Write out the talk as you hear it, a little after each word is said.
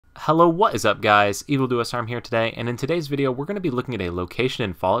Hello, what is up guys? EvilDuosArm here today, and in today's video we're going to be looking at a location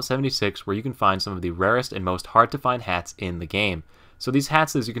in Fallout 76 where you can find some of the rarest and most hard to find hats in the game. So these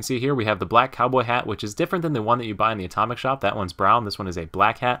hats, as you can see here, we have the black cowboy hat, which is different than the one that you buy in the atomic shop. That one's brown, this one is a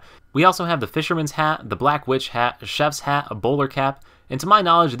black hat. We also have the fisherman's hat, the black witch hat, a chef's hat, a bowler cap, and to my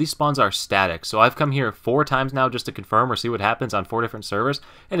knowledge these spawns are static. So I've come here 4 times now just to confirm or see what happens on 4 different servers,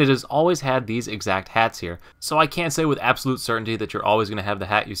 and it has always had these exact hats here. So I can't say with absolute certainty that you're always going to have the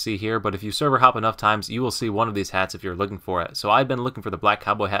hat you see here, but if you server hop enough times you will see one of these hats if you're looking for it. So I've been looking for the black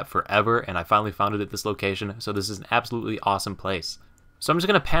cowboy hat forever, and I finally found it at this location, so this is an absolutely awesome place. So I'm just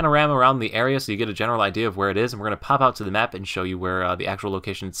going to panorama around the area so you get a general idea of where it is, and we're going to pop out to the map and show you where the actual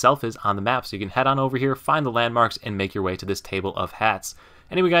location itself is on the map. So you can head on over here, find the landmarks, and make your way to this table of hats.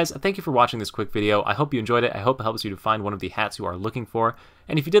 Anyway guys, thank you for watching this quick video. I hope you enjoyed it. I hope it helps you to find one of the hats you are looking for.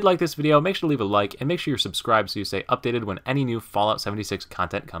 And if you did like this video, make sure to leave a like, and make sure you're subscribed so you stay updated when any new Fallout 76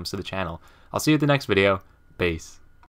 content comes to the channel. I'll see you at the next video. Peace.